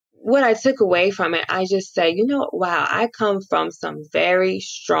what I took away from it, I just said, wow, I come from some very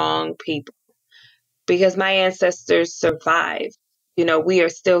strong people because my ancestors survived. We are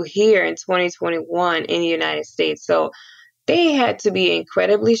still here in 2021 in the United States. So they had to be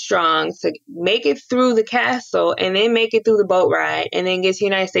incredibly strong to make it through the castle and then make it through the boat ride and then get to the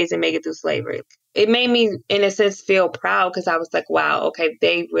United States and make it through slavery. It made me, in a sense, feel proud because I was like, wow, okay,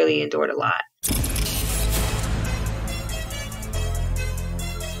 they really endured a lot.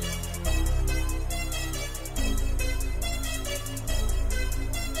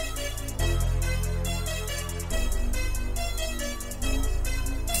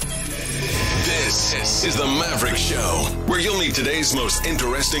 This is the Maverick Show, where you'll meet today's most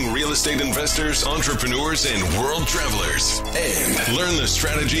interesting real estate investors, entrepreneurs, and world travelers, and learn the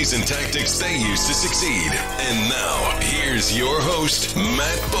strategies and tactics they use to succeed. And now, here's your host,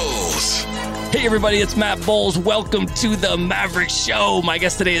 Matt Bowles. Hey everybody, it's Matt Bowles. Welcome to the Maverick Show. My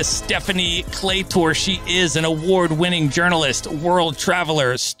guest today is Stephanie Claytor. She is an award-winning journalist, world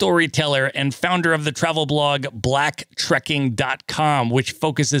traveler, storyteller, and founder of the travel blog BlackTrekking.com, which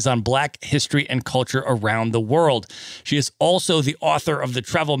focuses on Black history and culture around the world. She is also the author of the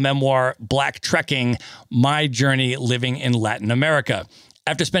travel memoir BlackTrekking, My Journey Living in Latin America.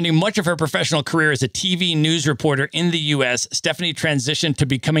 After spending much of her professional career as a TV news reporter in the U.S., Stephanie transitioned to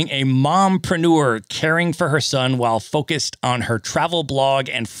becoming a mompreneur, caring for her son while focused on her travel blog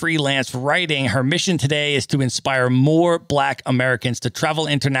and freelance writing. Her mission today is to inspire more Black Americans to travel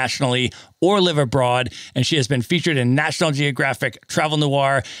internationally or live abroad, and she has been featured in National Geographic, Travel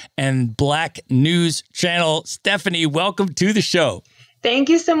Noir, and Black News Channel. Stephanie, welcome to the show. Thank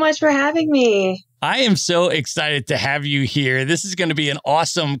you so much for having me. I am so excited to have you here. This is going to be an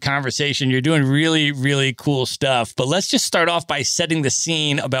awesome conversation. You're doing really, really cool stuff. But let's just start off by setting the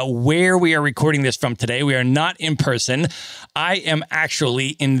scene about where we are recording this from today. We are not in person. I am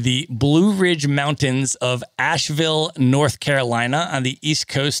actually in the Blue Ridge Mountains of Asheville, North Carolina, on the east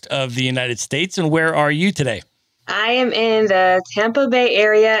coast of the United States. And where are you today? I am in the Tampa Bay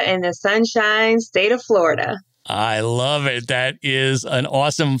area in the sunshine state of Florida. I love it. That is an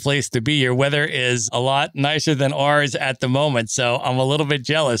awesome place to be. Your weather is a lot nicer than ours at the moment, so I'm a little bit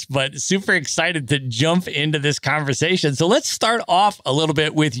jealous, but super excited to jump into this conversation. So let's start off a little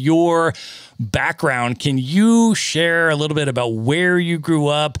bit with your background. Can you share a little bit about where you grew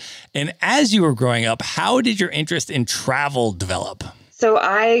up? And as you were growing up, how did your interest in travel develop? So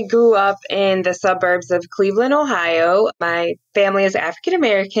I grew up in the suburbs of Cleveland, Ohio. My family is African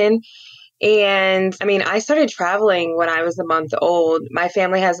American. And I started traveling when I was a month old. My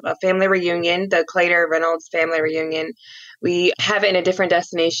family has a family reunion, the Claytor Reynolds family reunion. We have it in a different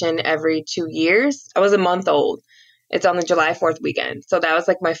destination every 2 years. I was a month old. It's on the July 4th weekend. So that was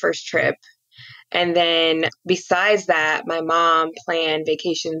like my first trip. And then besides that, my mom planned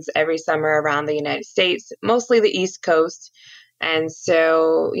vacations every summer around the United States, mostly the East Coast. And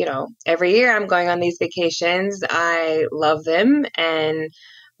so, every year I'm going on these vacations. I love them. And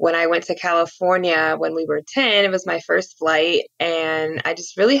when I went to California when we were 10, it was my first flight, and I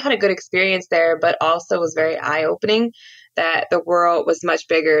just really had a good experience there, but also was very eye-opening that the world was much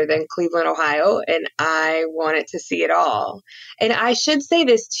bigger than Cleveland, Ohio, and I wanted to see it all. And I should say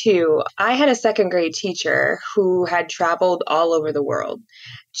this too. I had a second grade teacher who had traveled all over the world.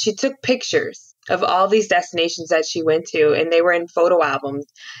 She took pictures of all these destinations that she went to, and they were in photo albums.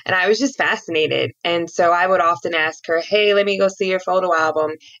 And I was just fascinated. And so I would often ask her, hey, let me go see your photo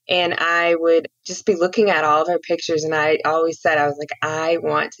album. And I would just be looking at all of her pictures. And I always said, I was like, I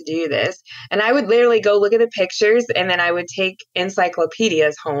want to do this. And I would literally go look at the pictures, and then I would take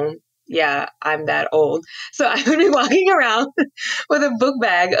encyclopedias home. Yeah, I'm that old. So I would be walking around with a book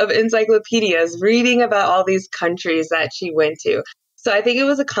bag of encyclopedias, reading about all these countries that she went to. So I think it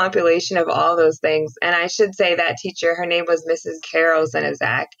was a compilation of all those things. And I should say that teacher, her name was Mrs. Carol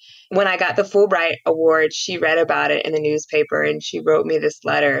Zenizak. When I got the Fulbright Award, she read about it in the newspaper, and she wrote me this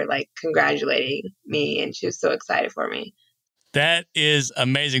letter, congratulating me. And she was so excited for me. That is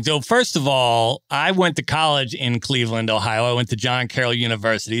amazing. So first of all, I went to college in Cleveland, Ohio. I went to John Carroll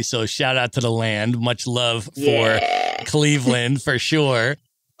University. So shout out to the land. Much love for Cleveland for sure.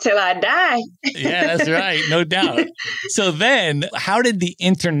 Till I die. Yeah, that's right. No doubt. So then how did the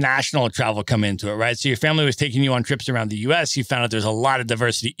international travel come into it, right? So your family was taking you on trips around the U.S. You found out there's a lot of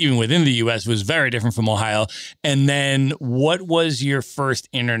diversity even within the U.S. It was very different from Ohio. And then what was your first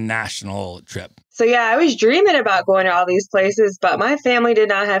international trip? So yeah, I was dreaming about going to all these places, but my family did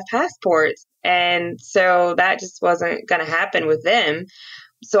not have passports. And so that just wasn't going to happen with them.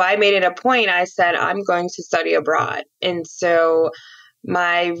 So I made it a point. I said, I'm going to study abroad. And so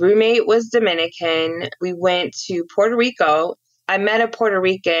my roommate was Dominican. We went to Puerto Rico. I met a Puerto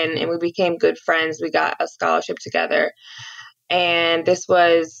Rican and we became good friends. We got a scholarship together. And this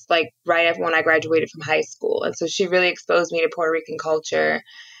was like right after when I graduated from high school. And so she really exposed me to Puerto Rican culture.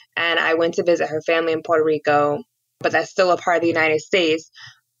 And I went to visit her family in Puerto Rico, but that's still a part of the United States.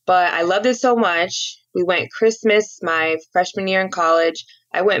 But I loved it so much. We went Christmas, my freshman year in college.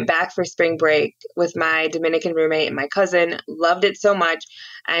 I went back for spring break with my Dominican roommate and my cousin. Loved it so much.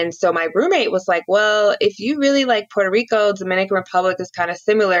 And so my roommate was like, well, if you really like Puerto Rico, Dominican Republic is kind of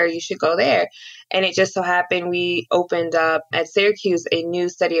similar. You should go there. And it just so happened we opened up at Syracuse a new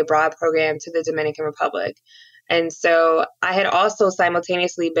study abroad program to the Dominican Republic. And so I had also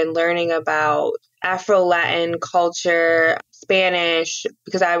simultaneously been learning about Afro-Latin culture, Spanish,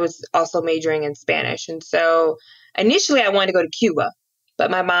 because I was also majoring in Spanish. And so initially I wanted to go to Cuba, but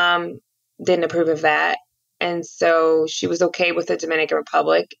my mom didn't approve of that. And so she was okay with the Dominican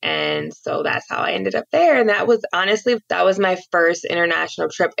Republic. And so that's how I ended up there. And that was honestly, that was my first international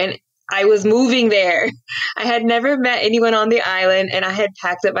trip. And I was moving there. I had never met anyone on the island, and I had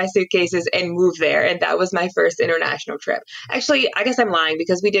packed up my suitcases and moved there. And that was my first international trip. Actually, I guess I'm lying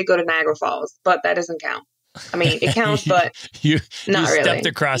because we did go to Niagara Falls, but that doesn't count. I mean, it counts, but you not really. Stepped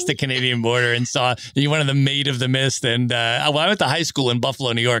across the Canadian border and saw you one of the Maid of the Mist. And I went to high school in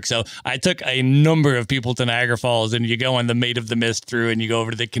Buffalo, New York. So I took a number of people to Niagara Falls, and you go on the Maid of the Mist through and you go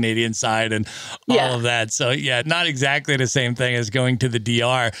over to the Canadian side and all of that. So yeah, not exactly the same thing as going to the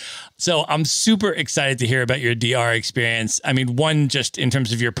DR. So I'm super excited to hear about your DR experience. I mean, one, just in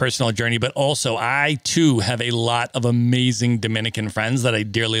terms of your personal journey, but also I too have a lot of amazing Dominican friends that I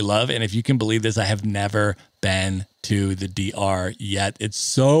dearly love. And if you can believe this, I have never been to the DR yet. It's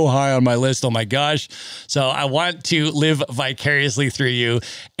so high on my list. Oh my gosh. So I want to live vicariously through you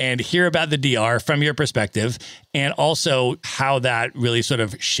and hear about the DR from your perspective, and also how that really sort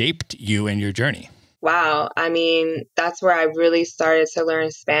of shaped you and your journey. Wow. I mean, that's where I really started to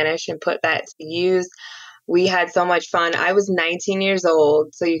learn Spanish and put that to use. We had so much fun. I was 19 years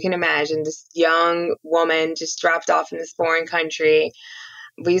old. So you can imagine this young woman just dropped off in this foreign country.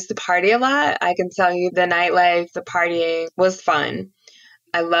 We used to party a lot. I can tell you the nightlife, the partying was fun.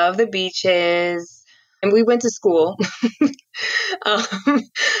 I love the beaches. And we went to school.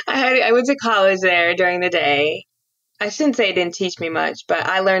 I went to college there during the day. I shouldn't say it didn't teach me much, but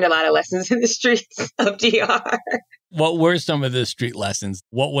I learned a lot of lessons in the streets of DR. What were some of the street lessons?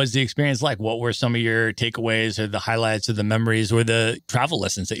 What was the experience like? What were some of your takeaways or the highlights or the memories or the travel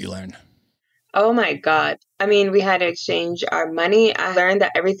lessons that you learned? Oh my God. I mean, we had to exchange our money. I learned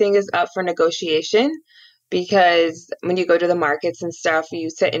that everything is up for negotiation because when you go to the markets and stuff, you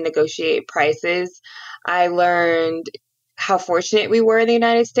sit and negotiate prices. I learned how fortunate we were in the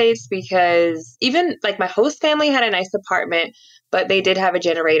United States because even like my host family had a nice apartment, but they did have a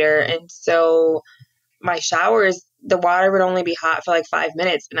generator. And so my showers, the water would only be hot for like 5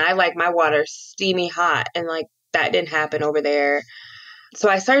 minutes. And I like my water steamy hot. And like that didn't happen over there. So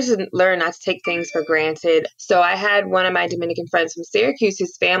I started to learn not to take things for granted. So I had one of my Dominican friends from Syracuse,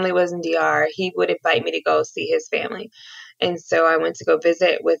 whose family was in DR. He would invite me to go see his family. And so I went to go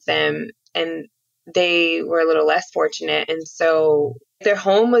visit with them, and they were a little less fortunate. And so their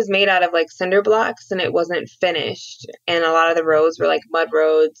home was made out of like cinder blocks and it wasn't finished. And a lot of the roads were like mud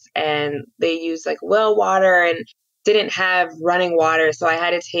roads, and they used like well water and didn't have running water. So I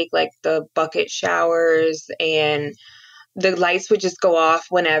had to take like the bucket showers, and the lights would just go off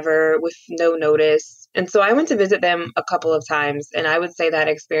whenever with no notice. And so I went to visit them a couple of times, and I would say that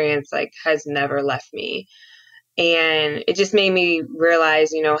experience like has never left me. And it just made me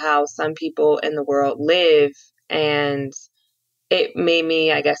realize, you know, how some people in the world live. And it made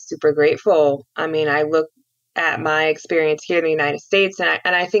me, I guess, super grateful. I mean, I look at my experience here in the United States, and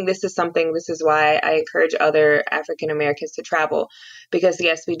I think this is why I encourage other African Americans to travel. Because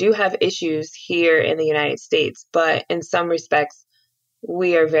yes, we do have issues here in the United States, but in some respects,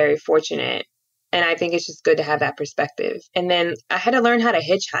 we are very fortunate. And I think it's just good to have that perspective. And then I had to learn how to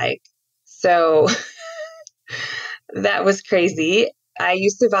hitchhike. So that was crazy. I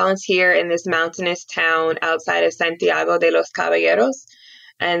used to volunteer in this mountainous town outside of Santiago de los Caballeros.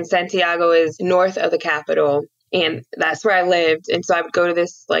 And Santiago is north of the capital. And that's where I lived. And so I would go to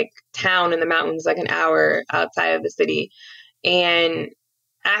this like town in the mountains, like an hour outside of the city. And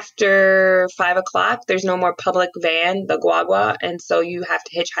after 5 o'clock, there's no more public van, the guagua. And so you have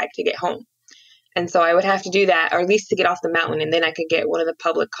to hitchhike to get home. And so I would have to do that, or at least to get off the mountain, and then I could get one of the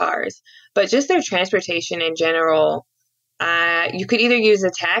public cars. But just their transportation in general, you could either use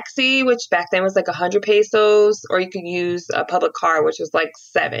a taxi, which back then was like 100 pesos, or you could use a public car, which was like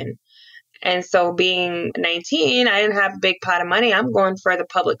 7. And so being 19, I didn't have a big pot of money. I'm going for the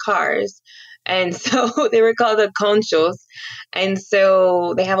public cars. And so they were called the conchos. And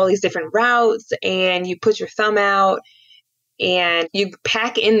so they have all these different routes, and you put your thumb out and you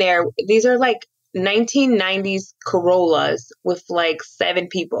pack in there. These are like 1990s Corollas with like 7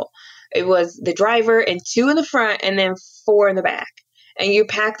 people. It was the driver and 2 in the front and then 4 in the back. And you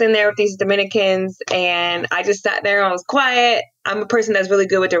packed in there with these Dominicans, and I just sat there and I was quiet. I'm a person that's really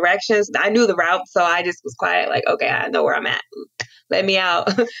good with directions. I knew the route, so I just was quiet, like, okay, I know where I'm at. Let me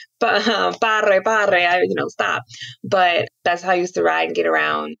out. But stop. But that's how I used to ride and get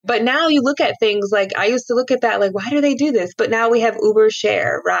around. But now you look at things like, I used to look at that like, why do they do this? But now we have Uber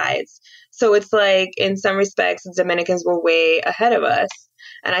share rides. So it's like, in some respects, the Dominicans were way ahead of us.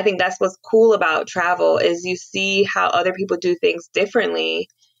 And I think that's what's cool about travel is you see how other people do things differently.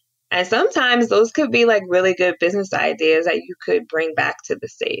 And sometimes those could be like really good business ideas that you could bring back to the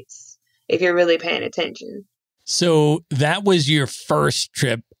States if you're really paying attention. So that was your first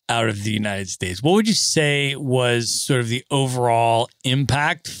trip out of the United States. What would you say was sort of the overall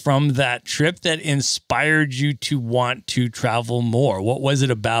impact from that trip that inspired you to want to travel more? What was it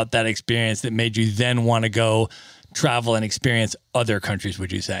about that experience that made you then want to go travel and experience other countries,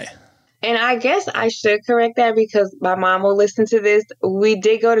 would you say? And I guess I should correct that because my mom will listen to this. We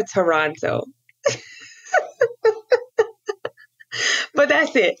did go to Toronto. But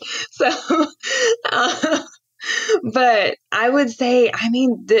that's it. So, but I would say, I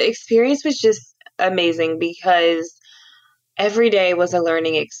mean, the experience was just amazing because every day was a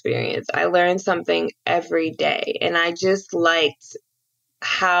learning experience. I learned something every day, and I just liked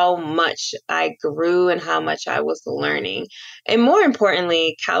how much I grew and how much I was learning. And more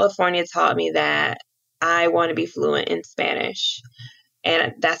importantly, California taught me that I want to be fluent in Spanish.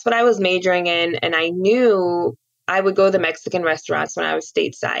 And that's what I was majoring in. And I knew I would go to the Mexican restaurants when I was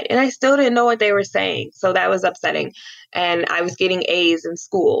stateside. And I still didn't know what they were saying. So that was upsetting. And I was getting A's in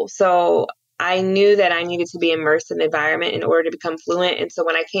school. So I knew that I needed to be immersed in the environment in order to become fluent. And so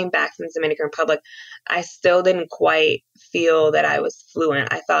when I came back from the Dominican Republic, I still didn't quite feel that I was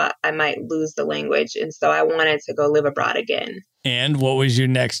fluent. I thought I might lose the language. And so I wanted to go live abroad again. And what was your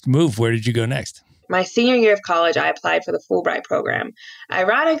next move? Where did you go next? My senior year of college, I applied for the Fulbright program.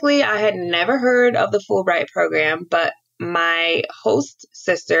 Ironically, I had never heard of the Fulbright program, but my host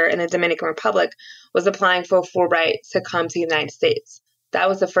sister in the Dominican Republic was applying for a Fulbright to come to the United States. That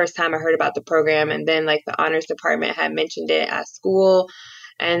was the first time I heard about the program. And then like the honors department had mentioned it at school.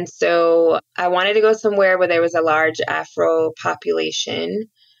 And so I wanted to go somewhere where there was a large Afro population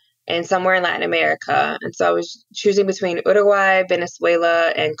and somewhere in Latin America. And so I was choosing between Uruguay, Venezuela,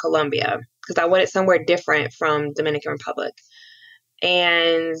 and Colombia because I wanted somewhere different from Dominican Republic.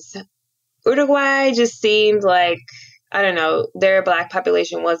 And Uruguay just seemed like, I don't know, their Black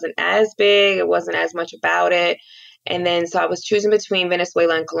population wasn't as big. It wasn't as much about it. And then so I was choosing between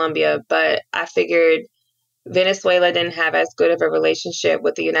Venezuela and Colombia, but I figured Venezuela didn't have as good of a relationship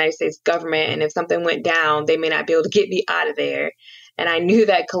with the United States government. And if something went down, they may not be able to get me out of there. And I knew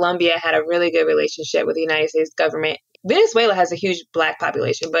that Colombia had a really good relationship with the United States government. Venezuela has a huge Black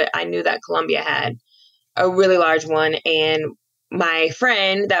population, but I knew that Colombia had a really large one. And my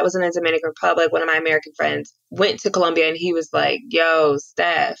friend that was in the Dominican Republic, one of my American friends, went to Colombia and he was like, yo,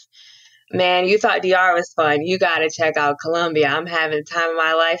 Steph, man, you thought DR was fun. You got to check out Colombia. I'm having the time of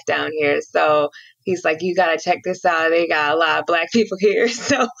my life down here. So he's like, you got to check this out. They got a lot of Black people here.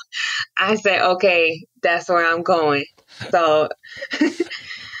 So I said, okay, that's where I'm going. So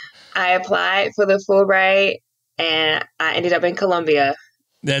I applied for the Fulbright and I ended up in Colombia.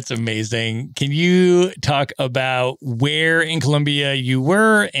 That's amazing. Can you talk about where in Colombia you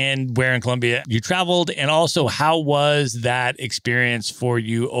were and where in Colombia you traveled? And also, how was that experience for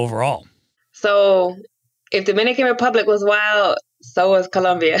you overall? So if Dominican Republic was wild, so was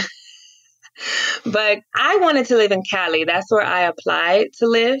Colombia. But I wanted to live in Cali. That's where I applied to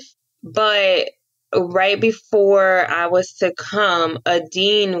live. But right before I was to come, a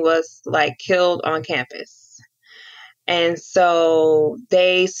dean was like killed on campus. And so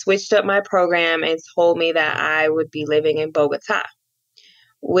they switched up my program and told me that I would be living in Bogota,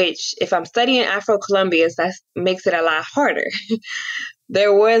 which if I'm studying Afro-Colombians, that makes it a lot harder.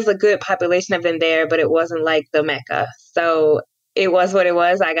 There was a good population of them there, but it wasn't like the Mecca. So it was what it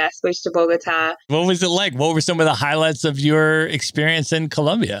was. I got switched to Bogota. What was it like? What were some of the highlights of your experience in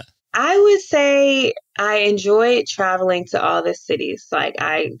Colombia? I would say I enjoyed traveling to all the cities. Like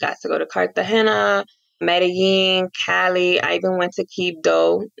I got to go to Cartagena, Medellin, Cali. I even went to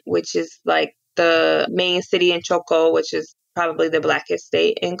Quibdó, which is like the main city in Chocó, which is probably the blackest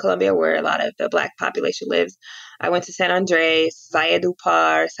state in Colombia where a lot of the Black population lives. I went to San Andres,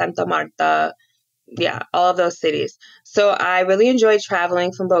 Valledupar, Santa Marta, Yeah, all of those cities. So I really enjoyed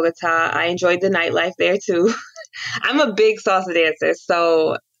traveling from Bogota. I enjoyed the nightlife there too. I'm a big salsa dancer.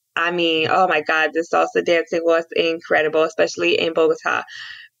 So, I mean, oh my God, the salsa dancing was incredible, especially in Bogota.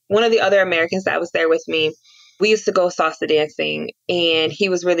 One of the other Americans that was there with me, we used to go salsa dancing, and he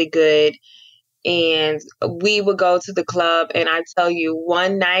was really good. And we would go to the club, and I tell you,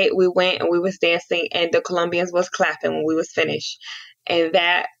 one night we went and we was dancing, and the Colombians was clapping when we was finished. And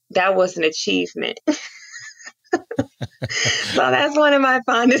that was an achievement. So that's one of my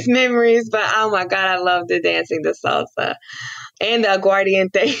fondest memories. But oh my God, I love the dancing, the salsa, and the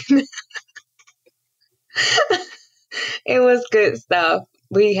aguardiente. It was good stuff.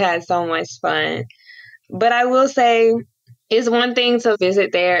 We had so much fun. But I will say, it's one thing to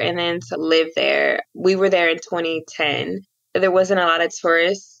visit there and then to live there. We were there in 2010. There wasn't a lot of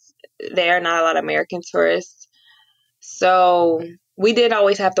tourists there, not a lot of American tourists. So we did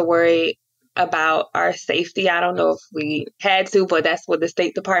always have to worry about our safety. I don't know if we had to, but that's what the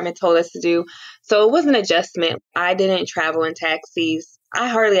State Department told us to do. So it was an adjustment. I didn't travel in taxis. I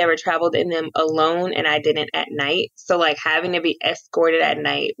hardly ever traveled in them alone, and I didn't at night. So like having to be escorted at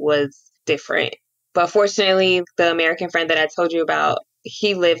night was different. But fortunately, the American friend that I told you about,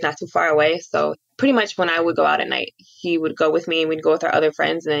 he lived not too far away. So pretty much when I would go out at night, he would go with me and we'd go with our other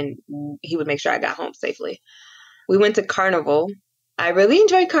friends, and he would make sure I got home safely. We went to Carnival. I really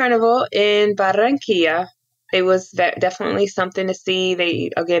enjoyed Carnival in Barranquilla. It was definitely something to see.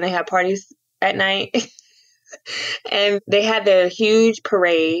 They had parties at night. And they had their huge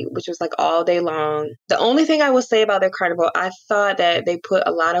parade, which was like all day long. The only thing I will say about their carnival, I thought that they put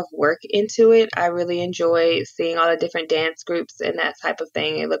a lot of work into it. I really enjoyed seeing all the different dance groups and that type of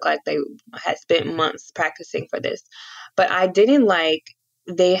thing. It looked like they had spent months practicing for this. But I didn't like,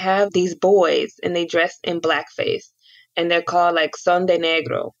 they have these boys and they dress in blackface, and they're called like Son de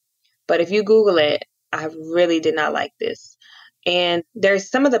Negro. But if you Google it, I really did not like this. And there's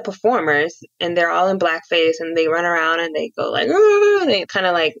some of the performers, and they're all in blackface, and they run around and they go like, and they kind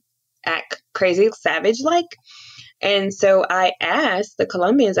of like act crazy, savage like. And so I asked the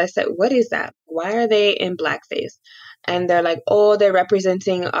Colombians, I said, what is that? Why are they in blackface? And they're like, oh, they're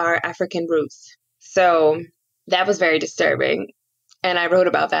representing our African roots. So that was very disturbing. And I wrote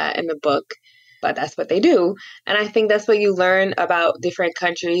about that in the book, but that's what they do. And I think that's what you learn about different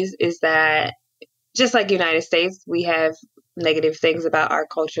countries, is that just like United States, we have negative things about our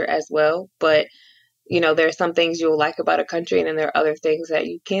culture as well. But, there are some things you'll like about a country, and then there are other things that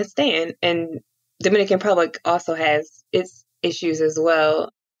you can't stand. And Dominican Republic also has its issues as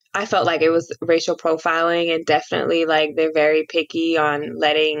well. I felt like it was racial profiling, and definitely like they're very picky on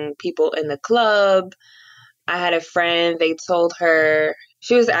letting people in the club. I had a friend, they told her,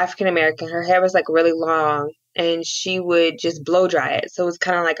 she was African American, her hair was like really long, and she would just blow dry it. So it was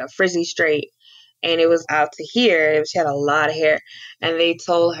kind of like a frizzy straight. And it was out to here. She had a lot of hair. And they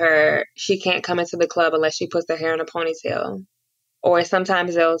told her she can't come into the club unless she puts her hair in a ponytail. Or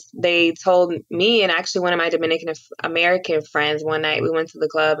sometimes they told me, and actually one of my Dominican American friends, one night we went to the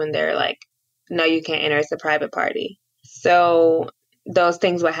club and they're like, no, you can't enter. It's a private party. So those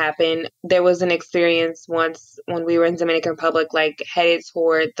things would happen. There was an experience once when we were in Dominican Republic, like headed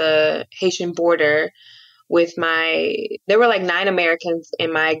toward the Haitian border there were like 9 Americans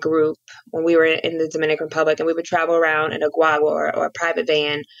in my group when we were in the Dominican Republic, and we would travel around in a guagua or a private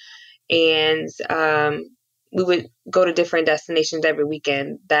van. And we would go to different destinations every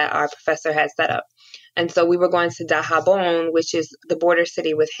weekend that our professor had set up. And so we were going to Dajabon, which is the border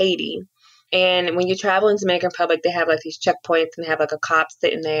city with Haiti. And when you travel in Dominican Republic, they have like these checkpoints and they have like a cop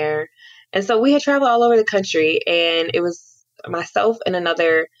sitting there. And so we had traveled all over the country, and it was myself and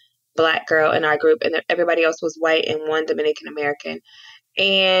another Black girl in our group, and everybody else was white and one Dominican American.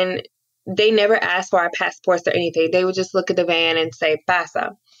 And they never asked for our passports or anything. They would just look at the van and say,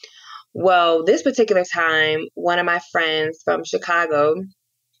 pasa. Well, this particular time, one of my friends from Chicago,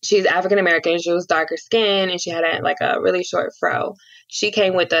 she's African American, she was darker skinned, and she had a really short fro. She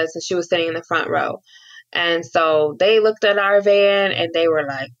came with us, and she was sitting in the front row. And so they looked at our van and they were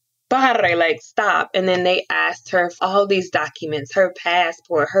like, Padre, like, stop. And then they asked her for all these documents, her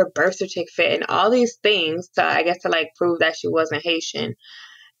passport, her birth certificate, and all these things to, I guess, to like prove that she wasn't Haitian.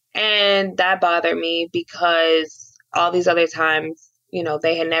 And that bothered me because all these other times,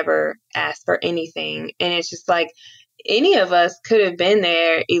 they had never asked for anything. And it's just like, any of us could have been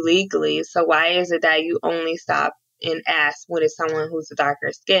there illegally. So why is it that you only stop and ask when it's someone who's a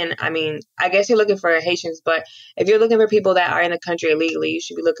darker skin? I mean, I guess you're looking for Haitians, but if you're looking for people that are in the country illegally, you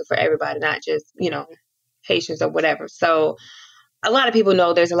should be looking for everybody, not just, Haitians or whatever. So a lot of people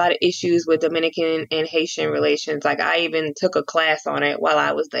know there's a lot of issues with Dominican and Haitian relations. Like I even took a class on it while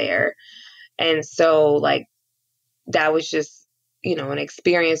I was there. And so like that was just, an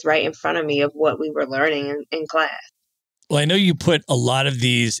experience right in front of me of what we were learning in class. Well, I know you put a lot of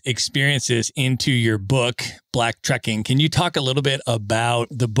these experiences into your book, BlackTrekking. Can you talk a little bit about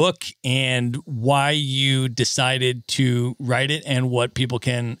the book and why you decided to write it and what people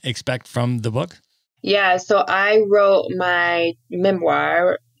can expect from the book? Yeah, so I wrote my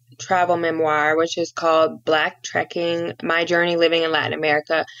travel memoir, which is called BlackTrekking, My Journey Living in Latin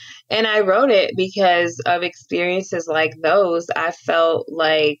America. And I wrote it because of experiences like those. I felt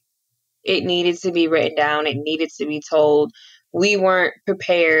like it needed to be written down. It needed to be told. We weren't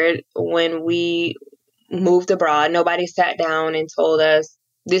prepared when we moved abroad. Nobody sat down and told us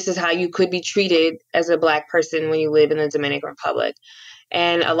this is how you could be treated as a Black person when you live in the Dominican Republic.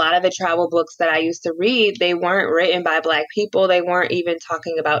 And a lot of the travel books that I used to read, they weren't written by Black people. They weren't even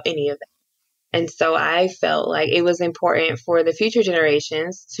talking about any of that. And so I felt like it was important for the future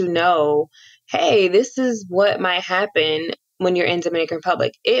generations to know, hey, this is what might happen when you're in Dominican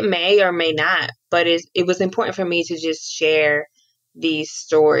Republic. It may or may not, but it was important for me to just share these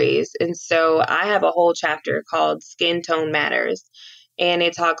stories. And so I have a whole chapter called Skin Tone Matters. And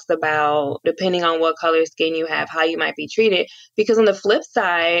it talks about, depending on what color skin you have, how you might be treated. Because on the flip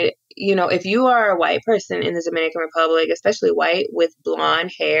side, if you are a white person in the Dominican Republic, especially white with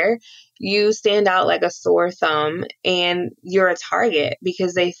blonde hair, you stand out like a sore thumb and you're a target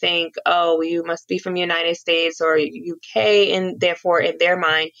because they think, oh, you must be from the United States or UK. And therefore, in their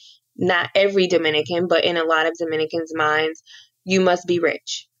mind, not every Dominican, but in a lot of Dominicans' minds, you must be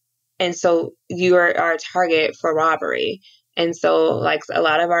rich. And so you are a target for robbery. And so like a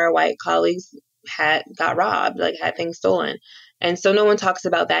lot of our white colleagues got robbed, like had things stolen. And so no one talks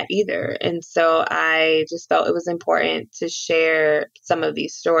about that either. And so I just felt it was important to share some of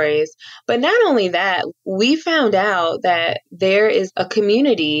these stories. But not only that, we found out that there is a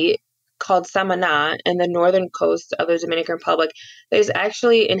community called Samana in the northern coast of the Dominican Republic that is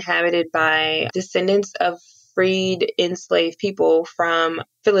actually inhabited by descendants of freed enslaved people from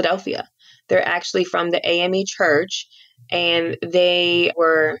Philadelphia. They're actually from the AME Church, and they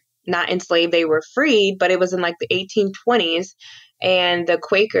were not enslaved, they were freed, but it was in like the 1820s. And the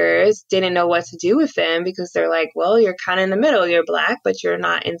Quakers didn't know what to do with them because they're like, well, you're kind of in the middle. You're Black, but you're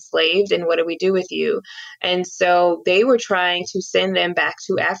not enslaved. And what do we do with you? And so they were trying to send them back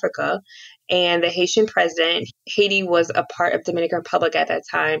to Africa. And the Haitian president, Haiti was a part of Dominican Republic at that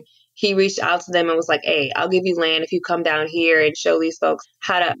time. He reached out to them and was like, hey, I'll give you land if you come down here and show these folks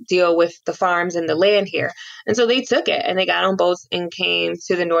how to deal with the farms and the land here. And so they took it and they got on boats and came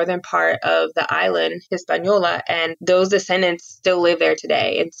to the northern part of the island, Hispaniola, and those descendants still live there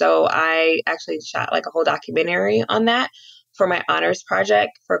today. And so I actually shot like a whole documentary on that for my honors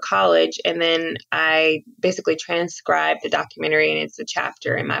project for college. And then I basically transcribed the documentary and it's a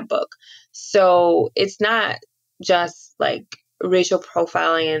chapter in my book. So it's not just like racial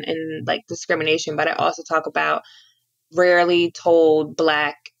profiling and like discrimination, but I also talk about rarely told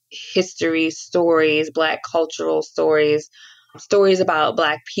Black history stories, Black cultural stories, stories about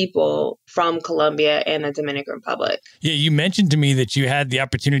Black people from Colombia and the Dominican Republic. Yeah, you mentioned to me that you had the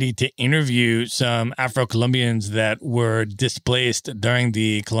opportunity to interview some Afro-Colombians that were displaced during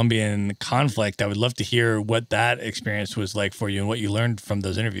the Colombian conflict. I would love to hear what that experience was like for you and what you learned from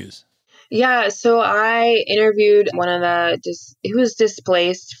those interviews. Yeah, so I interviewed one of he was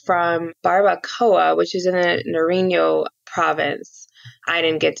displaced from Barbacoa, which is in the Nariño province. I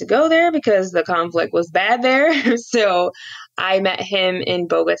didn't get to go there because the conflict was bad there. So I met him in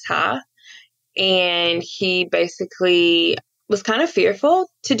Bogota, and he basically was kind of fearful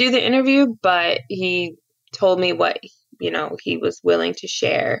to do the interview, but he told me what, he was willing to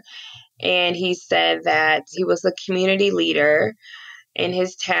share. And he said that he was a community leader in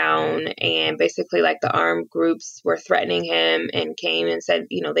his town, and basically like the armed groups were threatening him and came and said,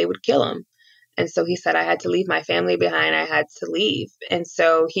 they would kill him. And so he said, I had to leave my family behind. I had to leave. And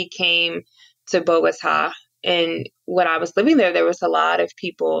so he came to Bogota, and when I was living there, there was a lot of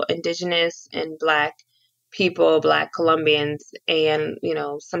people, indigenous and Black people, Black Colombians, and,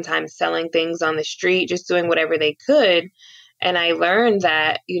 sometimes selling things on the street, just doing whatever they could. And I learned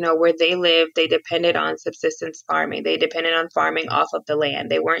that, where they lived, they depended on subsistence farming. They depended on farming off of the land.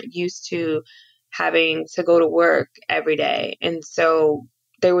 They weren't used to having to go to work every day. And so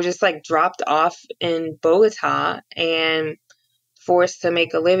they were just like dropped off in Bogota and forced to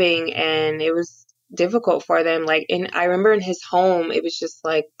make a living. And it was difficult for them. I remember in his home, it was just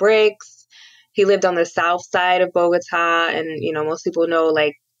like bricks. He lived on the south side of Bogota. And, most people know,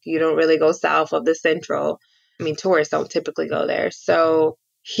 like, you don't really go south of the central. I mean, tourists don't typically go there. So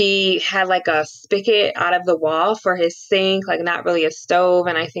he had like a spigot out of the wall for his sink, like not really a stove.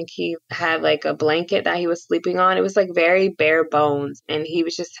 And I think he had like a blanket that he was sleeping on. It was like very bare bones. And he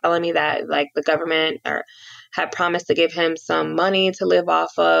was just telling me that like the government had promised to give him some money to live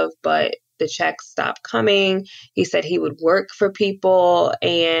off of, but the checks stopped coming. He said he would work for people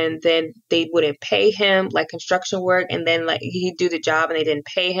and then they wouldn't pay him, like construction work. And then like he'd do the job and they didn't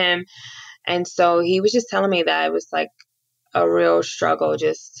pay him. And so he was just telling me that it was like a real struggle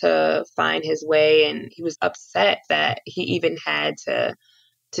just to find his way. And he was upset that he even had to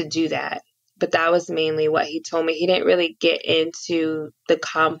do that. But that was mainly what he told me. He didn't really get into the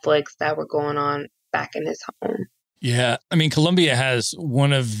conflicts that were going on back in his home. Yeah. I mean, Colombia has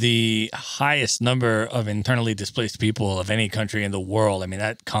one of the highest number of internally displaced people of any country in the world. I mean,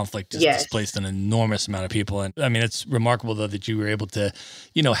 that conflict just displaced an enormous amount of people. And I mean, it's remarkable, though, that you were able to,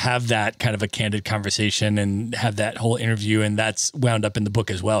 have that kind of a candid conversation and have that whole interview. And that's wound up in the book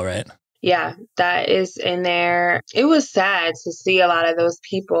as well, right? Yeah, that is in there. It was sad to see a lot of those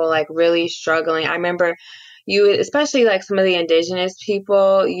people like really struggling. I remember especially like some of the indigenous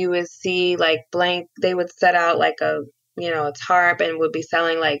people, you would see like they would set out like a tarp and would be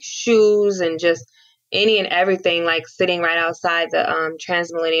selling like shoes and just any and everything, like sitting right outside the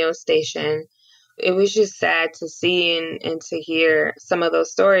Transmillennial station. It was just sad to see and to hear some of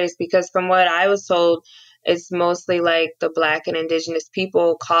those stories, because from what I was told, it's mostly like the Black and indigenous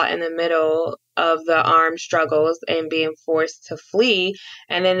people caught in the middle of the armed struggles and being forced to flee.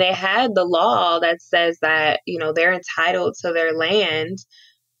 And then they had the law that says that, they're entitled to their land,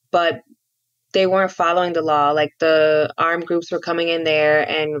 but they weren't following the law. Like the armed groups were coming in there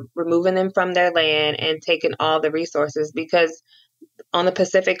and removing them from their land and taking all the resources, because on the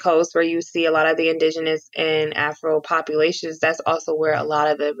Pacific coast, where you see a lot of the indigenous and Afro populations, that's also where a lot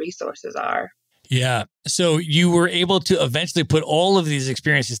of the resources are. Yeah. So you were able to eventually put all of these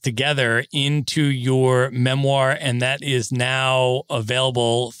experiences together into your memoir, and that is now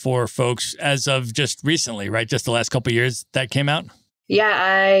available for folks as of just recently, right? Just the last couple of years that came out? Yeah,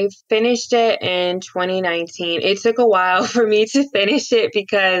 I finished it in 2019. It took a while for me to finish it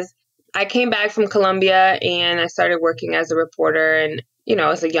because I came back from Colombia and I started working as a reporter. And,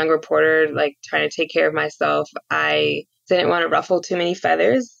 as a young reporter, like trying to take care of myself, I didn't want to ruffle too many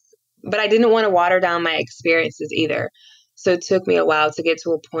feathers. But I didn't want to water down my experiences either. So it took me a while to get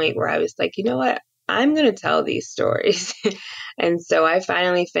to a point where I was like, you know what? I'm going to tell these stories. And so I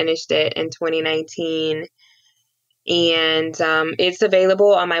finally finished it in 2019. And it's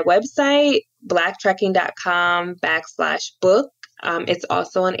available on my website, blacktrekking.com/book. It's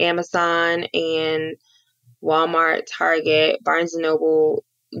also on Amazon and Walmart, Target, Barnes & Noble.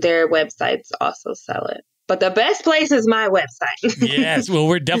 Their websites also sell it. But the best place is my website. Yes. Well,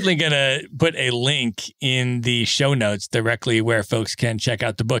 we're definitely going to put a link in the show notes directly where folks can check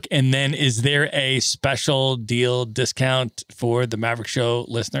out the book. And then is there a special deal discount for the Maverick Show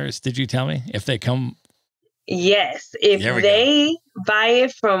listeners? Did you tell me if they come? Yes. If they buy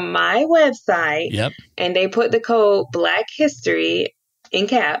it from my website and they put the code Black History in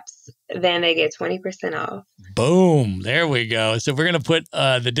caps, then they get 20% off. Boom. There we go. So we're going to put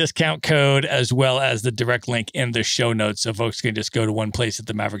the discount code as well as the direct link in the show notes. So folks can just go to one place at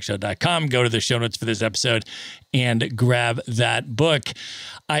themaverickshow.com, go to the show notes for this episode and grab that book.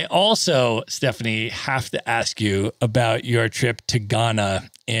 I also, Stephanie, have to ask you about your trip to Ghana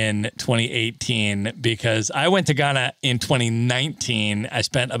in 2018, because I went to Ghana in 2019. I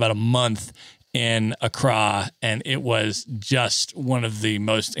spent about a month in Accra, and it was just one of the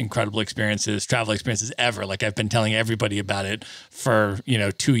most incredible travel experiences ever. Like I've been telling everybody about it for,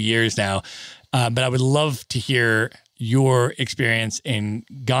 2 years now. But I would love to hear your experience in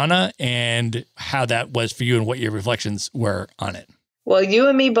Ghana and how that was for you and what your reflections were on it. Well, you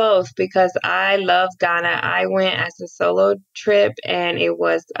and me both, because I love Ghana. I went as a solo trip and it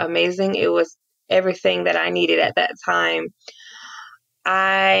was amazing. It was everything that I needed at that time.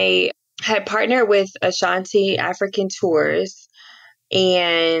 I had partnered with Ashanti African Tours.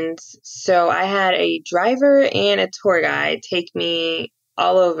 And so I had a driver and a tour guide take me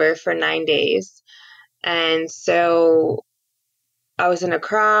all over for 9 days. And so I was in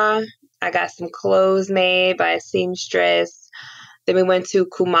Accra. I got some clothes made by a seamstress. Then we went to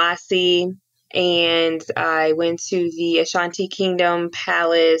Kumasi and I went to the Ashanti Kingdom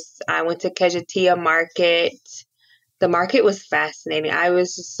Palace. I went to Kejetia Market. The market was fascinating. I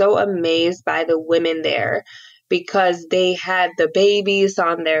was just so amazed by the women there because they had the babies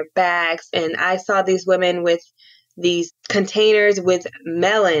on their backs. And I saw these women with these containers with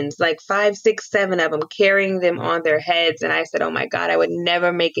melons, like 5, 6, 7 of them, carrying them on their heads. And I said, oh my God, I would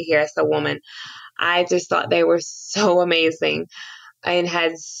never make it here as a woman. I just thought they were so amazing. and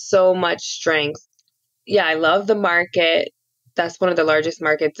had so much strength. Yeah, I love the market. That's one of the largest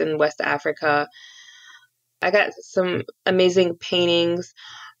markets in West Africa. I got some amazing paintings.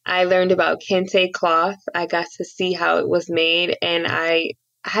 I learned about kente cloth. I got to see how it was made, and I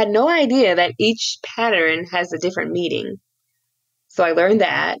had no idea that each pattern has a different meaning. So I learned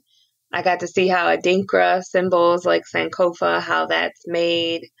that. I got to see how Adinkra symbols like Sankofa, how that's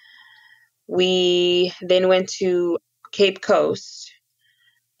made. We then went to Cape Coast,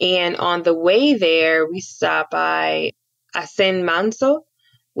 and on the way there, we stopped by Asen Manso,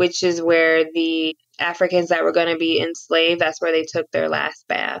 which is where the Africans that were going to be enslaved, that's where they took their last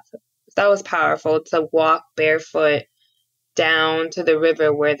bath. That was powerful to walk barefoot down to the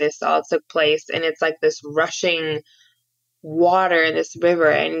river where this all took place. And it's like this rushing water in this river,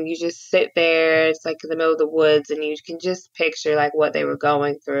 and you just sit there. It's like in the middle of the woods, and you can just picture like what they were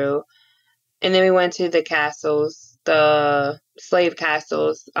going through. And then we went to the castles, the slave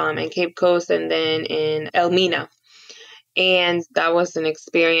castles in Cape Coast and then in Elmina. And that was an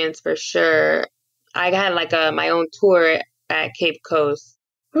experience for sure. I had like my own tour at Cape Coast.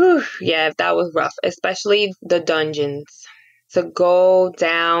 Whew, yeah, that was rough, especially the dungeons. To go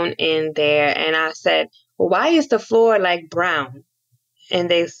down in there, and I said, well, why is the floor like brown? And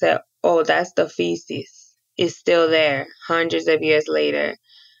they said, oh, that's the feces. It's still there hundreds of years later.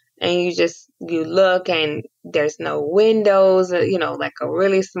 And you look and there's no windows, like a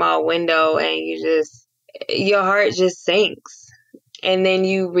really small window, and your heart just sinks. And then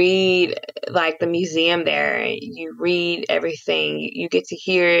you read like the museum there, you read everything. You get to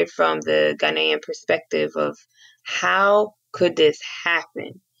hear it from the Ghanaian perspective of how could this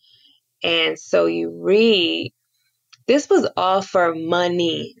happen? And so you read, this was all for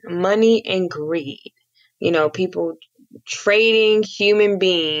money and greed. People trading human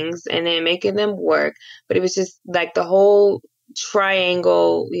beings and then making them work. But it was just like the whole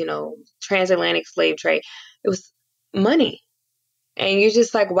triangle, transatlantic slave trade. It was money. And you're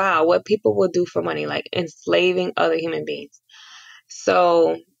just like, wow, what people will do for money, like enslaving other human beings.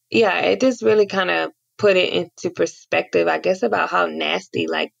 So, yeah, it just really kind of put it into perspective, I guess, about how nasty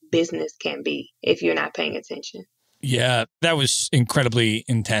like business can be if you're not paying attention. Yeah, that was incredibly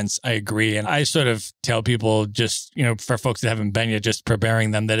intense. I agree. And I sort of tell people just, for folks that haven't been yet, just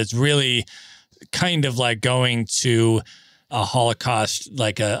preparing them that it's really kind of like going to a Holocaust,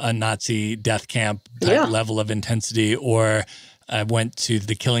 like a Nazi death camp type level of intensity. Or I went to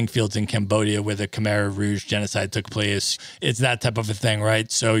the killing fields in Cambodia where the Khmer Rouge genocide took place. It's that type of a thing,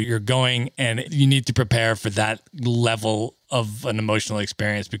 right? So you're going and you need to prepare for that level of an emotional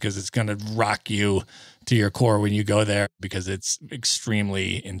experience because it's going to rock you to your core when you go there because it's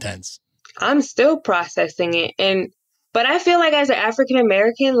extremely intense. I'm still processing it. But I feel like as an African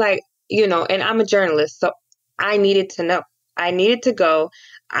American, and I'm a journalist, so I needed to know. I needed to go.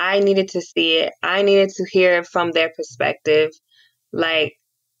 I needed to see it. I needed to hear it from their perspective. Like,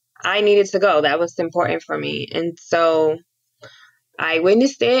 I needed to go. That was important for me. And so I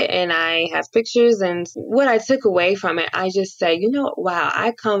witnessed it and I have pictures, and what I took away from it, I just said, wow,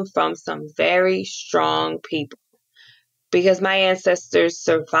 I come from some very strong people because my ancestors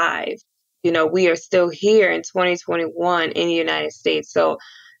survived. We are still here in 2021 in the United States. So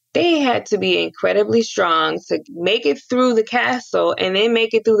they had to be incredibly strong to make it through the castle and then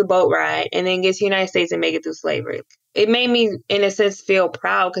make it through the boat ride and then get to the United States and make it through slavery. It made me, in a sense, feel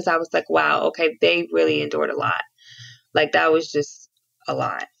proud because I was like, wow, okay, they really endured a lot. Like, that was just a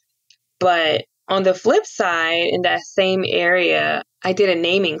lot. But on the flip side, in that same area, I did a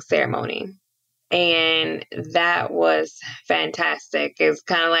naming ceremony. And that was fantastic. It's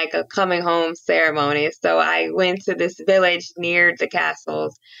kind of like a coming home ceremony. So I went to this village near the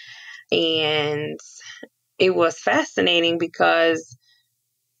castles, and it was fascinating because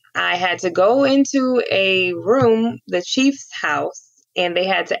I had to go into a room, the chief's house, and they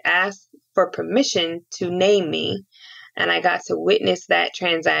had to ask for permission to name me. And I got to witness that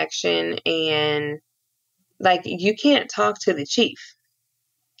transaction. And like, you can't talk to the chief.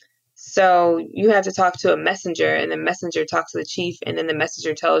 So you have to talk to a messenger, and the messenger talks to the chief, and then the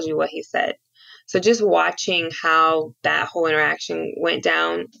messenger tells you what he said. So just watching how that whole interaction went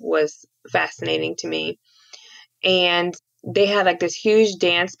down was fascinating to me. And they had like this huge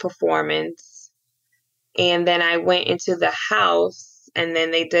dance performance. And then I went into the house, and then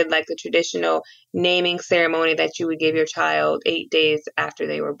they did like the traditional naming ceremony that you would give your child 8 days after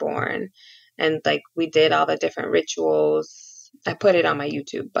they were born. And like, we did all the different rituals. I put it on my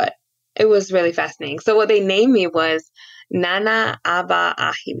YouTube, but it was really fascinating. So what they named me was Nana Aba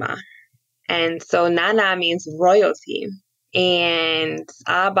Ahima. And so Nana means royalty. And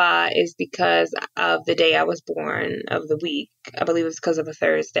Abba is because of the day I was born, of the week. I believe it was because of a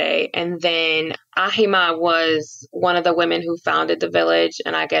Thursday. And then Ahima was one of the women who founded the village.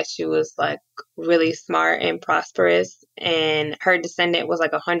 And I guess she was like really smart and prosperous. And her descendant was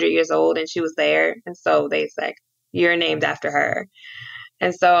like 100 years old and she was there. And so they said, you're named after her.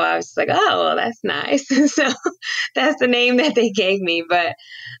 And so I was like, oh, well, that's nice. So that's the name that they gave me. But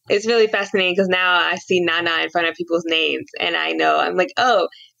it's really fascinating because now I see Nana in front of people's names and I know I'm like, oh,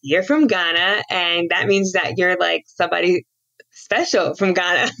 you're from Ghana. And that means that you're like somebody special from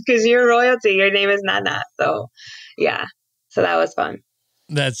Ghana because you're royalty. Your name is Nana. So yeah, so that was fun.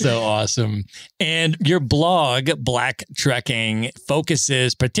 That's so awesome. And your blog, BlackTrekking,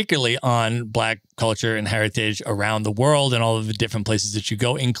 focuses particularly on Black culture and heritage around the world and all of the different places that you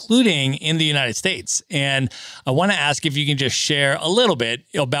go, including in the United States. And I want to ask if you can just share a little bit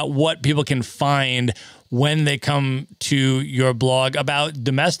about what people can find when they come to your blog about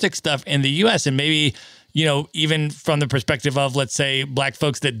domestic stuff in the U.S. and maybe, you know, even from the perspective of, let's say, Black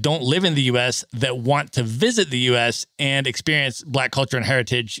folks that don't live in the U.S. that want to visit the U.S. and experience Black culture and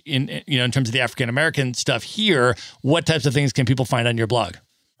heritage in, you know, in terms of the African-American stuff here, what types of things can people find on your blog?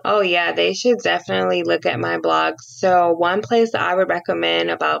 Oh, yeah, they should definitely look at my blog. So one place that I would recommend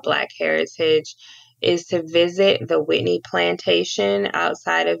about Black heritage is to visit the Whitney Plantation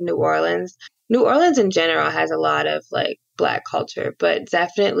outside of New Orleans. New Orleans in general has a lot of like Black culture, but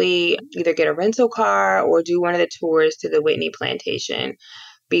definitely either get a rental car or do one of the tours to the Whitney Plantation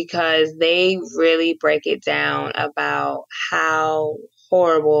because they really break it down about how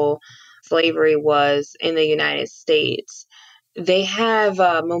horrible slavery was in the United States. They have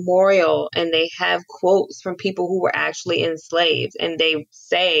a memorial and they have quotes from people who were actually enslaved and they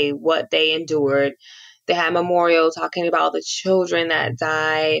say what they endured. They have a memorial talking about the children that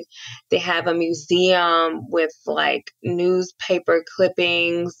died. They have a museum with like newspaper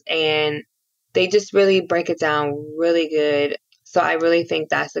clippings and they just really break it down really good. So I really think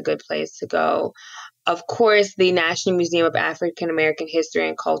that's a good place to go. Of course, the National Museum of African American History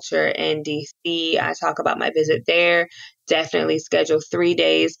and Culture in DC. I talk about my visit there. Definitely schedule 3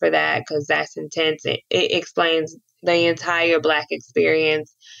 days for that because that's intense. It explains the entire Black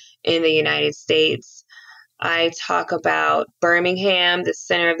experience in the United States. I talk about Birmingham, the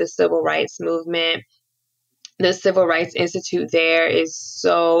center of the civil rights movement. The Civil Rights Institute there is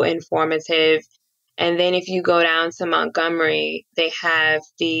so informative. And then if you go down to Montgomery, they have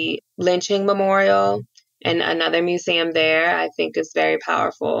the lynching memorial and another museum there I think is very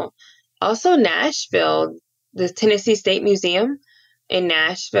powerful. Also Nashville, the Tennessee State Museum in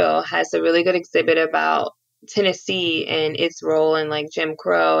Nashville has a really good exhibit about Tennessee and its role in like Jim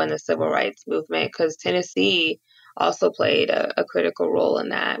Crow and the civil rights movement because Tennessee also played a critical role in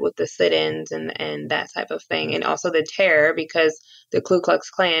that with the sit-ins and that type of thing. And also the terror because the Ku Klux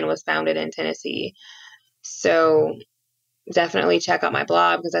Klan was founded in Tennessee. So definitely check out my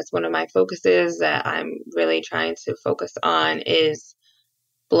blog because that's one of my focuses that I'm really trying to focus on is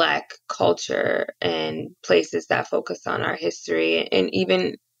Black culture and places that focus on our history. And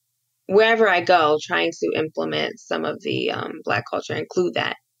even wherever I go, trying to implement some of the Black culture, include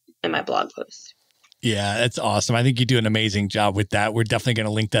that in my blog post. Yeah, that's awesome. I think you do an amazing job with that. We're definitely going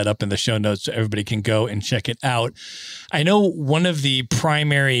to link that up in the show notes so everybody can go and check it out. I know one of the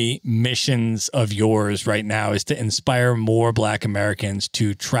primary missions of yours right now is to inspire more Black Americans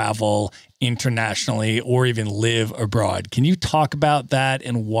to travel internationally or even live abroad. Can you talk about that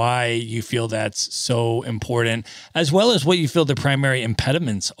and why you feel that's so important, as well as what you feel the primary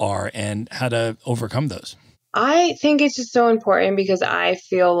impediments are and how to overcome those? I think it's just so important because I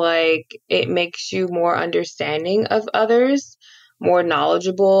feel like it makes you more understanding of others, more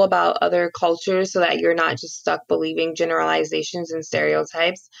knowledgeable about other cultures so that you're not just stuck believing generalizations and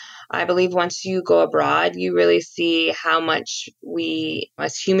stereotypes. I believe once you go abroad, you really see how much we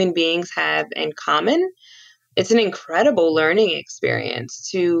as human beings have in common. It's an incredible learning experience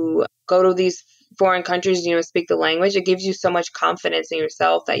to go to these foreign countries, speak the language. It gives you so much confidence in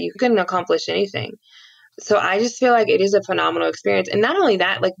yourself that you can accomplish anything. So I just feel like it is a phenomenal experience. And not only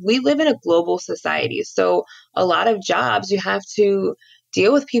that, like we live in a global society. So a lot of jobs, you have to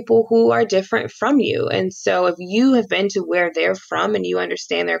deal with people who are different from you. And so if you have been to where they're from and you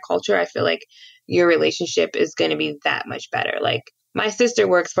understand their culture, I feel like your relationship is going to be that much better. Like my sister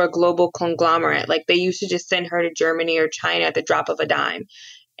works for a global conglomerate. Like they used to just send her to Germany or China at the drop of a dime.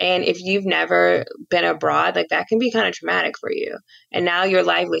 And if you've never been abroad, like that can be kind of traumatic for you. And now your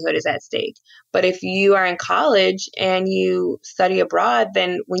livelihood is at stake. But if you are in college and you study abroad,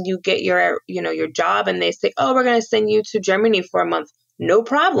 then when you get your job and they say, oh, we're going to send you to Germany for a month, no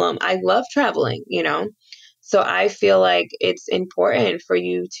problem. I love traveling, So I feel like it's important for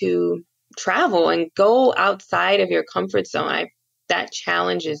you to travel and go outside of your comfort zone. That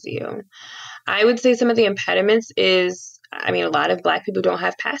challenges you. I would say some of the impediments is, I mean, a lot of Black people don't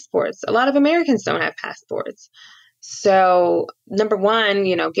have passports. A lot of Americans don't have passports. So number one,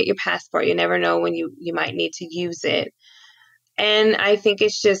 get your passport. You never know when you might need to use it. And I think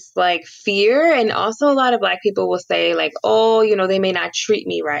it's just like fear. And also a lot of Black people will say like, oh, they may not treat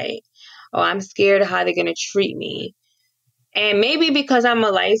me right. Oh, I'm scared of how they're going to treat me. And maybe because I'm a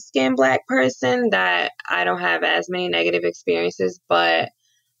light-skinned Black person that I don't have as many negative experiences. But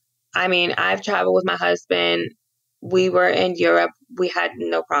I mean, I've traveled with my husband. We were in Europe. We had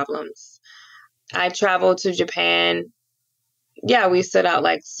no problems. I traveled to Japan. Yeah, we stood out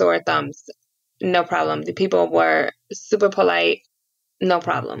like sore thumbs. No problem. The people were super polite. No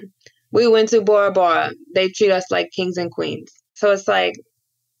problem. We went to Bora Bora. They treat us like kings and queens. So it's like,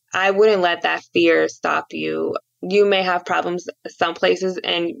 I wouldn't let that fear stop you. You may have problems some places,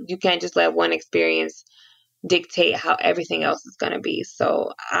 and you can't just let one experience dictate how everything else is going to be.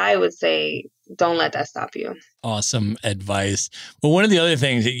 So I would say, don't let that stop you. Awesome advice. Well, one of the other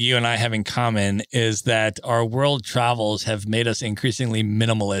things that you and I have in common is that our world travels have made us increasingly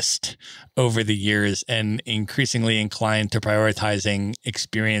minimalist over the years and increasingly inclined to prioritizing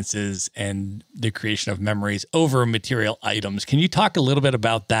experiences and the creation of memories over material items. Can you talk a little bit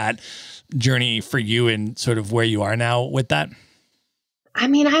about that journey for you and sort of where you are now with that? I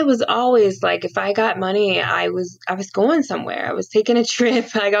mean, I was always like, if I got money, I was going somewhere. I was taking a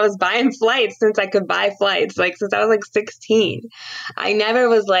trip. Like I was buying flights since I could buy flights, like since I was like 16. I never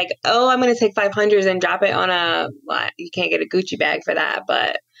was like, oh, I'm going to take 500 and drop it on well, you can't get a Gucci bag for that,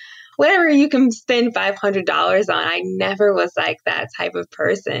 but whatever you can spend $500 on. I never was like that type of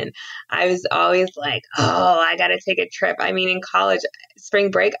person. I was always like, oh, I got to take a trip. I mean, in college,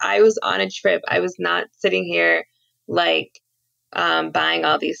 spring break, I was on a trip. I was not sitting here like, buying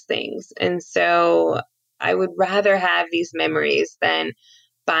all these things. And so I would rather have these memories than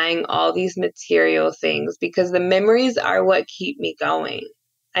buying all these material things, because the memories are what keep me going.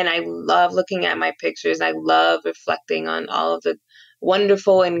 And I love looking at my pictures. I love reflecting on all of the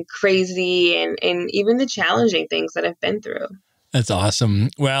wonderful and crazy and even the challenging things that I've been through. That's awesome.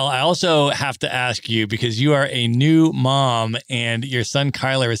 Well, I also have to ask you, because you are a new mom and your son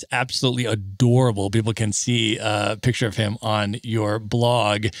Kyler is absolutely adorable. People can see a picture of him on your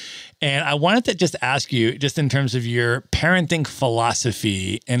blog. And I wanted to just ask you, just in terms of your parenting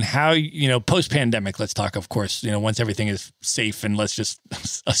philosophy and how, post-pandemic, let's talk, of course, once everything is safe and let's just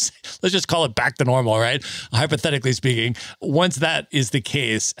call it back to normal, right? Hypothetically speaking, once that is the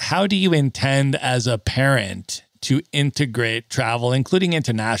case, how do you intend as a parent to integrate travel, including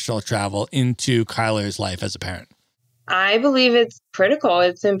international travel, into Kyler's life as a parent? I believe it's critical.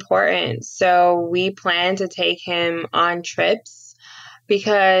 It's important. So we plan to take him on trips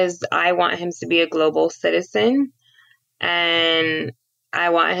because I want him to be a global citizen, and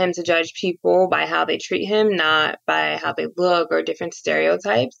I want him to judge people by how they treat him, not by how they look or different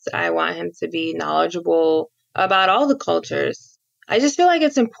stereotypes. I want him to be knowledgeable about all the cultures. I just feel like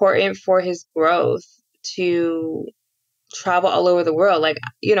it's important for his growth to travel all over the world. Like,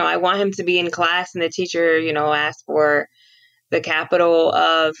 I want him to be in class and the teacher, asks for the capital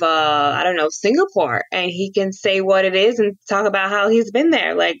of, I don't know, Singapore. And he can say what it is and talk about how he's been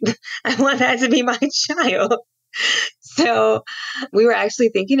there. Like, I want that to be my child. So we were actually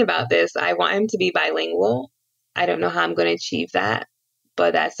thinking about this. I want him to be bilingual. I don't know how I'm going to achieve that,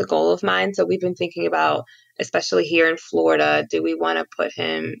 but that's a goal of mine. So we've been thinking about, especially here in Florida, do we want to put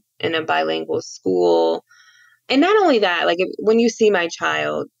him in a bilingual school? And not only that, like when you see my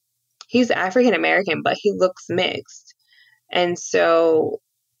child, he's African American, but he looks mixed. And so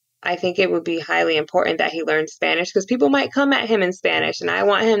I think it would be highly important that he learns Spanish, because people might come at him in Spanish and I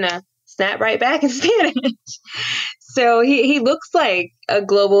want him to snap right back in Spanish. So he looks like a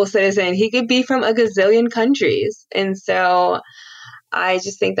global citizen. He could be from a gazillion countries. And so I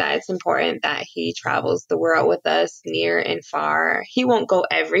just think that it's important that he travels the world with us, near and far. He won't go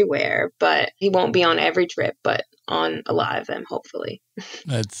everywhere, but he won't be on every trip, but on a lot of them, hopefully.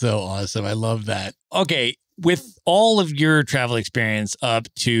 That's so awesome. I love that. Okay. With all of your travel experience up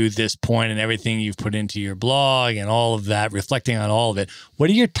to this point and everything you've put into your blog and all of that, reflecting on all of it, what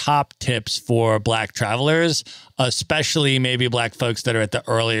are your top tips for Black travelers, especially maybe Black folks that are at the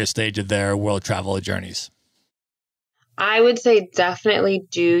earlier stage of their world travel journeys? I would say definitely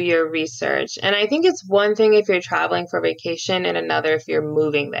do your research. And I think it's one thing if you're traveling for vacation and another if you're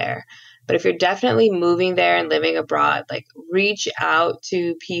moving there. But if you're definitely moving there and living abroad, like reach out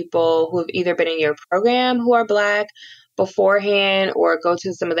to people who have either been in your program who are Black, beforehand or go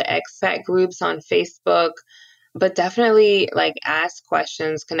to some of the expat groups on Facebook. But definitely like ask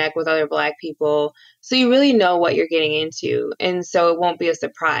questions, connect with other Black people so you really know what you're getting into. And so it won't be a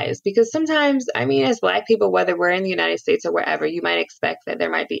surprise because sometimes, I mean, as Black people, whether we're in the United States or wherever, you might expect that there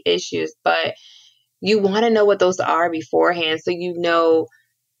might be issues, but you want to know what those are beforehand so you know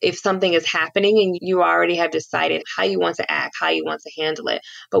if something is happening and you already have decided how you want to act, how you want to handle it.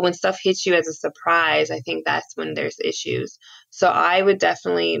 But when stuff hits you as a surprise, I think that's when there's issues. So I would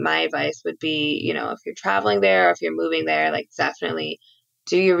definitely, my advice would be, you know, if you're traveling there or if you're moving there, like definitely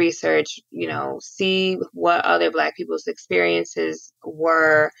do your research, you know, see what other Black people's experiences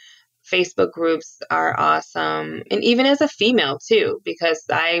were. Facebook groups are awesome. And even as a female too, because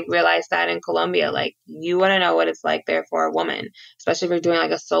I realized that in Colombia, like you want to know what it's like there for a woman, especially if you're doing like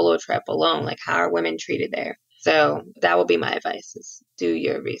a solo trip alone, like how are women treated there? So that would be my advice is do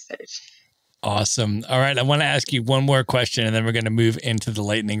your research. Awesome. All right. I want to ask you one more question and then we're going to move into the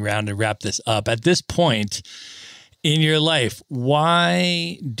lightning round and wrap this up. At this point in your life,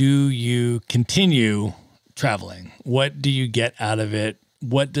 why do you continue traveling? What do you get out of it?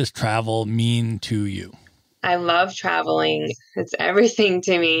 What does travel mean to you? I love traveling. It's everything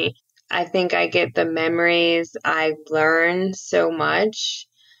to me. I think I get the memories. I learn so much.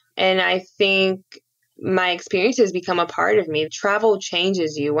 And I think my experiences become a part of me. Travel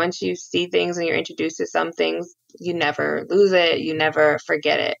changes you. Once you see things and you're introduced to some things, you never lose it. You never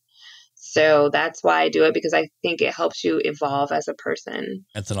forget it. So that's why I do it, because I think it helps you evolve as a person.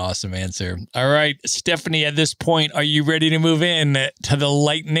 That's an awesome answer. All right, Stephanie, at this point, are you ready to move in to the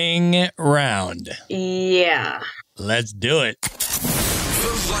lightning round? Yeah. Let's do it.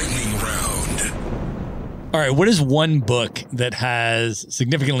 The lightning round. All right, what is one book that has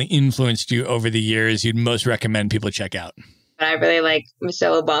significantly influenced you over the years you'd most recommend people check out? I really like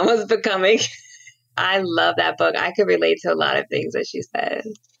Michelle Obama's Becoming. I love that book. I could relate to a lot of things that she said.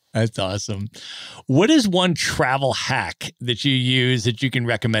 That's awesome. What is one travel hack that you use that you can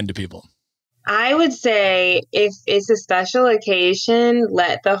recommend to people? I would say if it's a special occasion,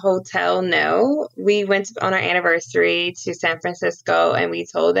 let the hotel know. We went on our anniversary to San Francisco and we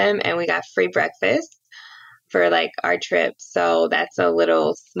told them and we got free breakfast for like our trip. So that's a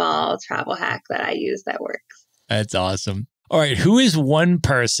little small travel hack that I use that works. That's awesome. All right. Who is one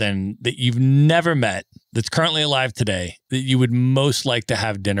person that you've never met that's currently alive today that you would most like to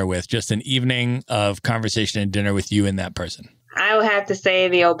have dinner with? Just an evening of conversation and dinner with you and that person. I would have to say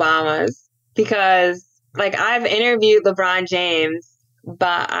the Obamas because like I've interviewed LeBron James,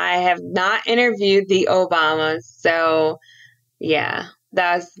 but I have not interviewed the Obamas. So yeah,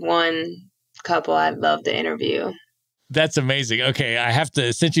 that's one couple I'd love to interview. That's amazing. Okay, I have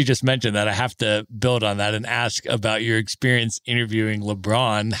to, since you just mentioned that, I have to build on that and ask about your experience interviewing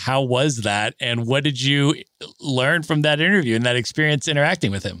LeBron. How was that? And what did you learn from that interview and that experience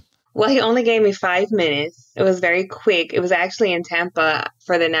interacting with him? Well, he only gave me 5 minutes. It was very quick. It was actually in Tampa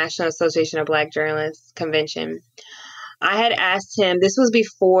for the National Association of Black Journalists convention. I had asked him, this was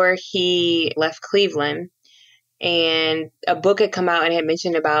before he left Cleveland, and a book had come out and had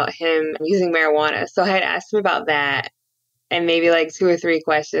mentioned about him using marijuana. So I had asked him about that. And maybe like 2 or 3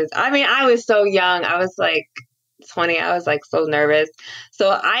 questions. I mean, I was so young. I was like 20. I was like so nervous. So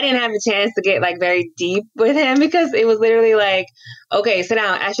I didn't have a chance to get like very deep with him because it was literally like, okay, sit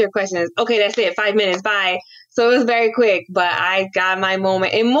down, ask your questions. Okay, that's it. 5 minutes. Bye. So it was very quick, but I got my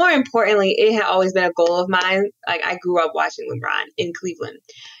moment. And more importantly, it had always been a goal of mine. Like I grew up watching LeBron in Cleveland,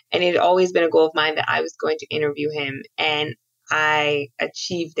 and it had always been a goal of mine that I was going to interview him, and I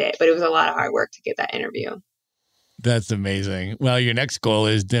achieved it. But it was a lot of hard work to get that interview. That's amazing. Well, your next goal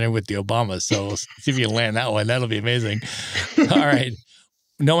is dinner with the Obamas. So we'll see if you land that one. That'll be amazing. All right.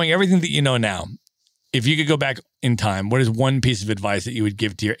 Knowing everything that you know now, if you could go back in time, what is one piece of advice that you would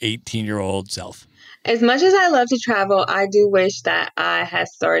give to your 18-year-old self? As much as I love to travel, I do wish that I had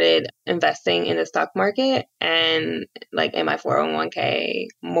started investing in the stock market and like in my 401k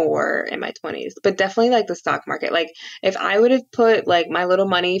more in my 20s, but definitely like the stock market. Like if I would have put like my little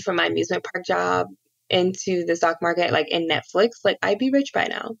money from my amusement park job into the stock market, like in Netflix, like I'd be rich by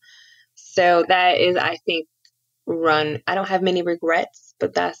now. So that is, I think, I don't have many regrets,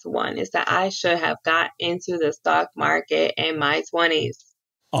 but that's one, is that I should have got into the stock market in my 20s.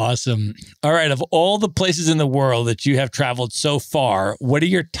 Awesome. All right. Of all the places in the world that you have traveled so far, what are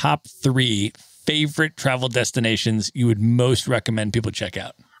your top 3 favorite travel destinations you would most recommend people check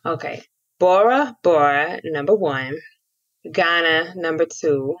out? Okay. Bora Bora, number 1. Ghana, number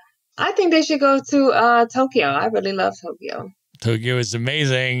 2. I think they should go to Tokyo. I really love Tokyo. Tokyo is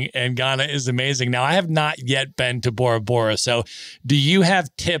amazing and Ghana is amazing. Now, I have not yet been to Bora Bora. So do you have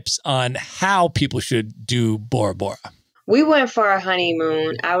tips on how people should do Bora Bora? We went for a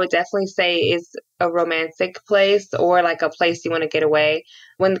honeymoon. I would definitely say it's a romantic place or like a place you want to get away.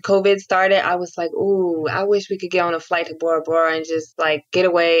 When COVID started, I was like, ooh, I wish we could get on a flight to Bora Bora and just like get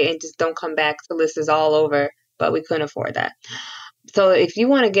away and just don't come back till this is all over. But we couldn't afford that. So if you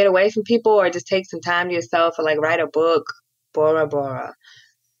want to get away from people or just take some time to yourself or like write a book, Bora Bora.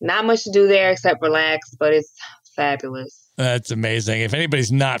 Not much to do there except relax, but it's fabulous. That's amazing. If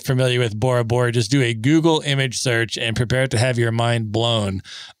anybody's not familiar with Bora Bora, just do a Google image search and prepare to have your mind blown.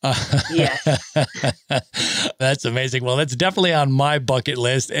 Yes. That's amazing. Well, that's definitely on my bucket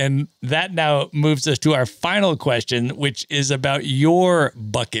list. And that now moves us to our final question, which is about your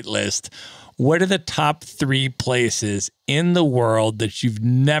bucket list. What are the top 3 places in the world that you've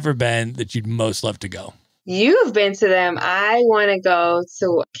never been that you'd most love to go? You've been to them. I want to go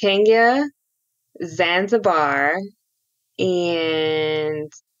to Kenya, Zanzibar,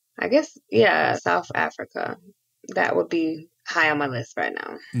 and I guess, South Africa. That would be high on my list right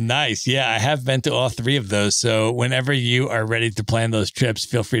now. Nice. Yeah, I have been to all 3 of those. So whenever you are ready to plan those trips,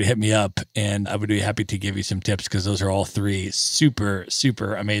 feel free to hit me up and I would be happy to give you some tips because those are all 3 super,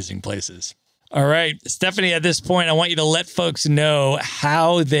 super amazing places. All right, Stephanie, at this point, I want you to let folks know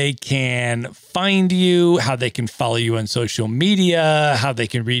how they can find you, how they can follow you on social media, how they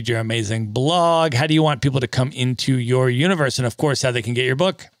can read your amazing blog. How do you want people to come into your universe? And of course, how they can get your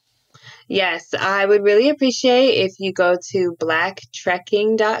book? Yes, I would really appreciate if you go to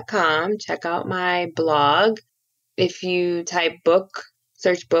BlackTrekking.com, check out my blog. If you type book,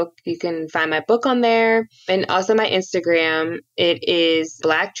 search book, you can find my book on there. And also my Instagram, it is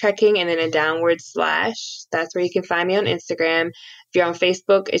BlackTrekking and then a downward slash. That's where you can find me on Instagram. If you're on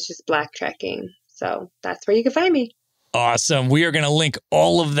Facebook, it's just BlackTrekking. So that's where you can find me. Awesome. We are going to link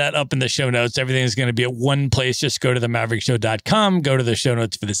all of that up in the show notes. Everything is going to be at one place. Just go to themaverickshow.com, go to the show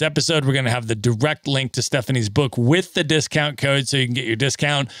notes for this episode. We're going to have the direct link to Stephanie's book with the discount code so you can get your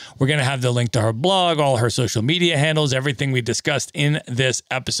discount. We're going to have the link to her blog, all her social media handles, everything we discussed in this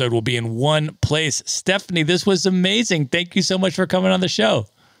episode will be in one place. Stephanie, this was amazing. Thank you so much for coming on the show.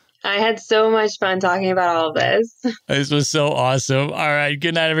 I had so much fun talking about all of this. This was so awesome. All right.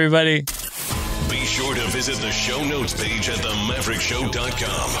 Good night, everybody. Be sure to visit the show notes page at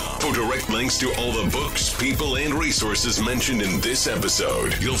themaverickshow.com for direct links to all the books, people, and resources mentioned in this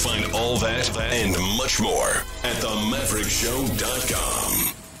episode. You'll find all that and much more at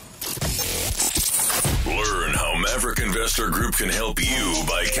themaverickshow.com. Learn how Maverick Investor Group can help you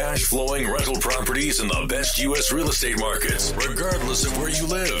buy cash flowing rental properties in the best U.S. real estate markets, regardless of where you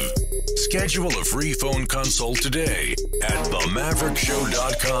live. Schedule a free phone consult today at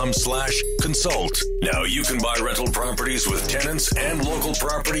themaverickshow.com/consult. Now you can buy rental properties with tenants and local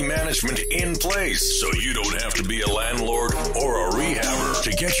property management in place, so you don't have to be a landlord or a rehabber.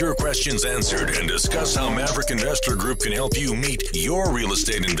 To get your questions answered and discuss how Maverick Investor Group can help you meet your real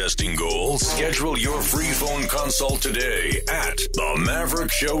estate investing goals, schedule your free phone consult today at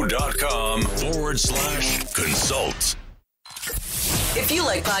themaverickshow.com/consult. If you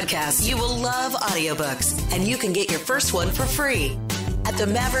like podcasts, you will love audiobooks, and you can get your first one for free at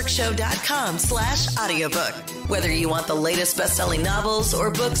themaverickshow.com/audiobook. Whether you want the latest best-selling novels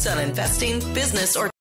or books on investing, business, or